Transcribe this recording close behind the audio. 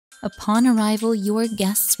Upon arrival, your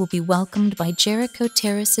guests will be welcomed by Jericho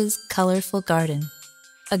Terrace's colorful garden,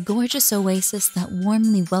 a gorgeous oasis that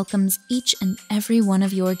warmly welcomes each and every one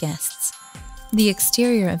of your guests. The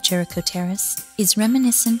exterior of Jericho Terrace is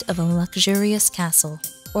reminiscent of a luxurious castle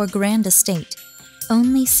or grand estate,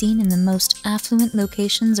 only seen in the most affluent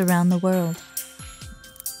locations around the world.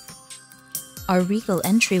 Our regal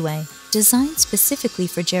entryway, designed specifically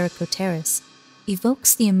for Jericho Terrace,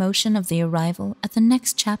 evokes the emotion of the arrival at the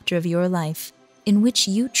next chapter of your life, in which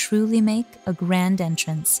you truly make a grand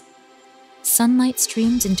entrance. Sunlight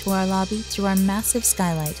streams into our lobby through our massive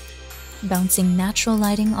skylight, bouncing natural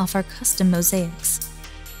lighting off our custom mosaics.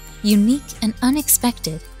 Unique and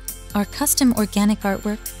unexpected, our custom organic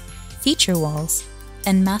artwork, feature walls,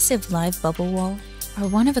 and massive live bubble wall are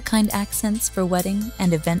one-of-a-kind accents for wedding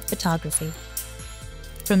and event photography.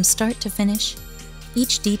 From start to finish,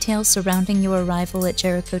 each detail surrounding your arrival at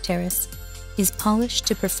Jericho Terrace is polished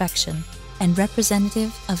to perfection and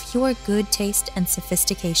representative of your good taste and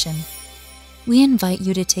sophistication. We invite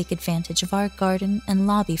you to take advantage of our garden and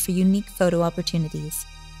lobby for unique photo opportunities,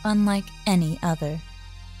 unlike any other.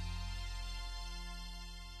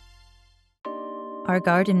 Our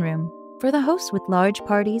garden room, for the host with large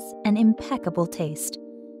parties and impeccable taste.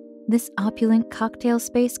 This opulent cocktail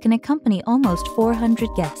space can accompany almost 400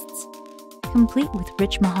 guests. Complete with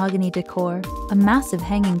rich mahogany decor, a massive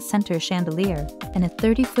hanging center chandelier, and a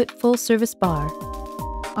 30-foot full-service bar.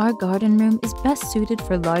 Our garden room is best suited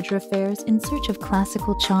for larger affairs in search of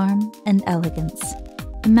classical charm and elegance.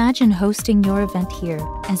 Imagine hosting your event here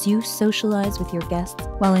as you socialize with your guests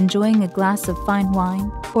while enjoying a glass of fine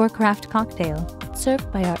wine or craft cocktail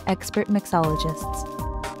served by our expert mixologists.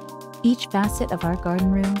 Each facet of our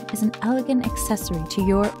garden room is an elegant accessory to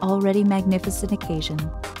your already magnificent occasion.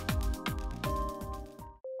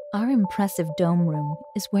 Our impressive dome room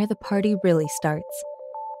is where the party really starts.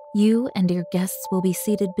 You and your guests will be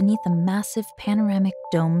seated beneath a massive panoramic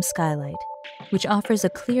dome skylight, which offers a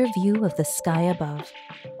clear view of the sky above.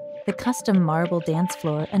 The custom marble dance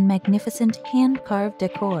floor and magnificent hand-carved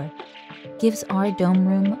decor gives our dome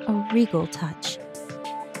room a regal touch,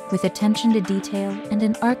 with attention to detail and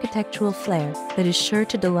an architectural flair that is sure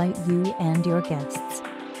to delight you and your guests.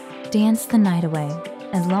 Dance the night away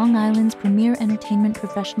as Long Island's premier entertainment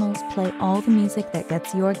professionals play all the music that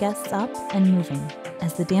gets your guests up and moving,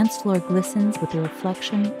 as the dance floor glistens with the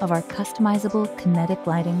reflection of our customizable kinetic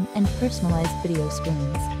lighting and personalized video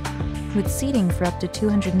screens. With seating for up to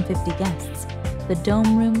 250 guests, the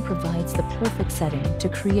dome room provides the perfect setting to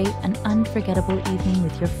create an unforgettable evening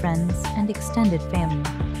with your friends and extended family.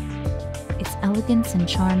 Its elegance and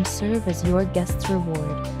charm serve as your guests'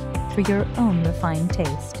 reward for your own refined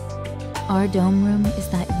taste. Our dome room is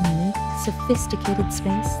that unique, sophisticated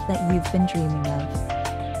space that you've been dreaming of.